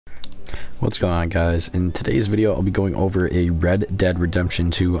What's going on, guys? In today's video I'll be going over a Red Dead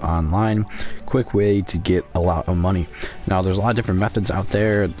Redemption 2 online quick way to get a lot of money. Now there's a lot of different methods out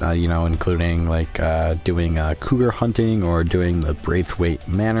there, including like doing cougar hunting or doing the Braithwaite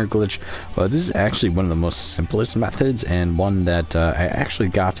Manor glitch, but this is actually one of the most simplest methods, and one that I actually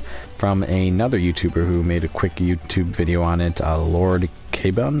got from another YouTuber who made a quick YouTube video on it, Lord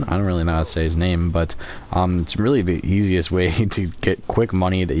Cabon. I don't really know how to say his name, but it's really the easiest way to get quick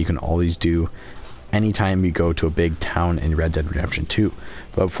money that you can always do anytime you go to a big town in Red Dead Redemption 2.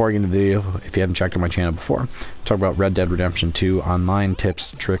 But before I get into the video, if you haven't checked out my channel before, talk about Red Dead Redemption 2 online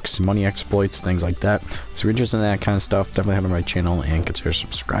tips, tricks, money exploits, things like that. So if you're interested in that kind of stuff, definitely head to my channel and consider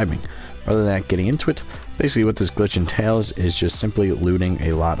subscribing. Other than that, getting into it, basically what this glitch entails is just simply looting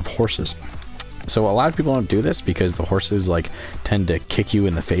a lot of horses. So a lot of people don't do this because the horses tend to kick you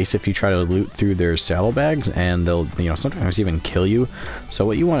in the face if you try to loot through their saddlebags, and they'll sometimes even kill you. So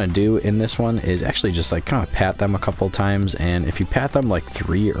what you want to do in this one is actually just kind of pat them a couple times, and if you pat them like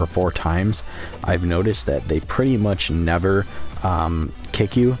 3 or 4 times, I've noticed that they pretty much never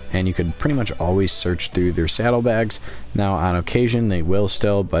kick you, and you could pretty much always search through their saddlebags. Now on occasion they will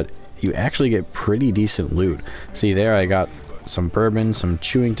still, but you actually get pretty decent loot. See there, I got some bourbon, some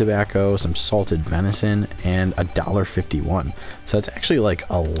chewing tobacco, some salted venison, and $1.51. So that's actually like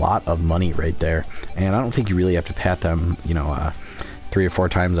a lot of money right there, and I don't think you really have to pat them 3 or 4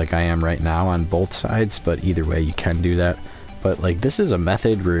 times like I am right now on both sides, but either way you can do that. But this is a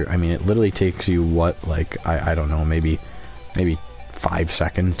method where, I mean, it literally takes you I don't know, maybe 5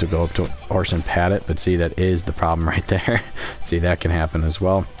 seconds to go up to a horse and pat it. But see, that is the problem right there. See, that can happen as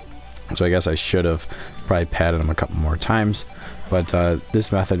well. So I guess I should have probably patted them a couple more times, but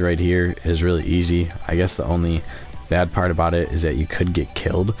this method right here is really easy. I guess the only bad part about it is that you could get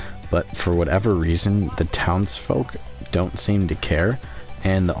killed, but for whatever reason the townsfolk don't seem to care,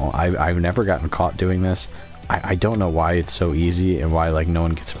 and I've never gotten caught doing this. I don't know why it's so easy and why no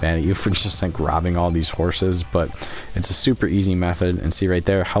one gets mad at you for just robbing all these horses, but it's a super easy method. And see right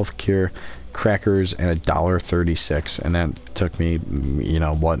there, health cure, crackers, and $1.36, and that took me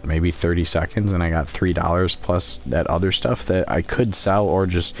maybe 30 seconds, and I got $3 plus that other stuff that I could sell or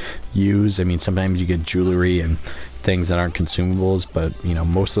just use. I mean, sometimes you get jewelry and things that aren't consumables, but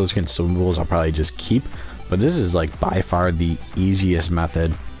most of those consumables I'll probably just keep. But this is by far the easiest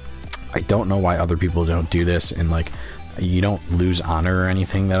method. I don't know why other people don't do this, and you don't lose honor or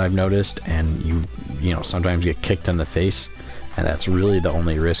anything that I've noticed, and you sometimes get kicked in the face, and that's really the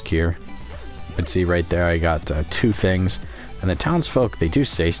only risk here. But see right there, I got 2 things, and the townsfolk, they do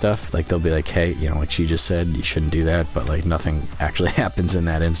say stuff, they'll be like, hey, like she just said, you shouldn't do that, but nothing actually happens in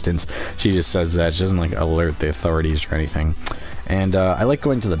that instance. She just says that. She doesn't alert the authorities or anything. And I like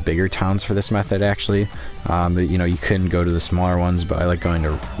going to the bigger towns for this method, actually. You couldn't go to the smaller ones, but I like going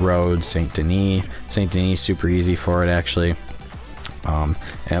to Rhodes, Saint Denis. Saint Denis, super easy for it, actually. And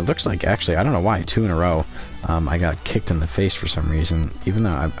it looks like, actually, I don't know why, 2 in a row, I got kicked in the face for some reason, even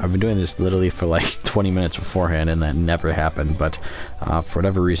though I've been doing this literally for 20 minutes beforehand, and that never happened. But for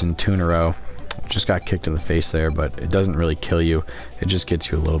whatever reason, 2 in a row, just got kicked in the face there. But it doesn't really kill you, it just gets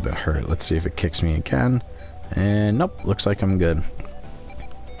you a little bit hurt. Let's see if it kicks me again, and nope, looks like I'm good.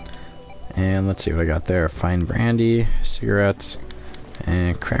 And let's see what I got there. Fine brandy, cigarettes,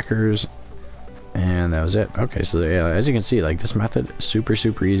 and crackers, and that was it. Okay, so yeah, as you can see, this method is super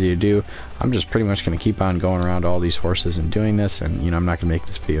easy to do. I'm just pretty much going to keep on going around all these horses and doing this, and I'm not going to make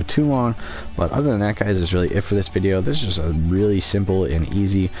this video too long. But other than that, guys, is really it for this video. This is just a really simple and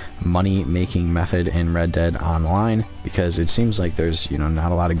easy money making method in Red Dead Online, because it seems like there's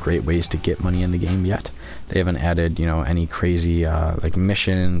not a lot of great ways to get money in the game yet. They haven't added any crazy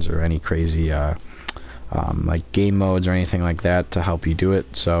missions or any crazy game modes or anything like that to help you do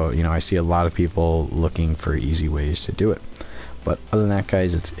it. So I see a lot of people looking for easy ways to do it. But other than that,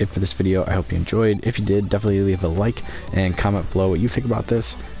 guys, it's it for this video. I hope you enjoyed. If you did, definitely leave a like and comment below what you think about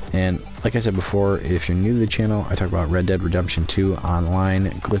this. And like I said before, if you're new to the channel, I talk about Red Dead Redemption 2 online,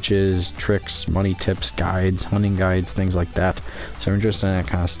 glitches, tricks, money tips, guides, hunting guides, things like that. So if you're interested in that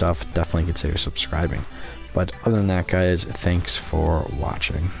kind of stuff, definitely consider subscribing. But other than that, guys, thanks for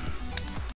watching.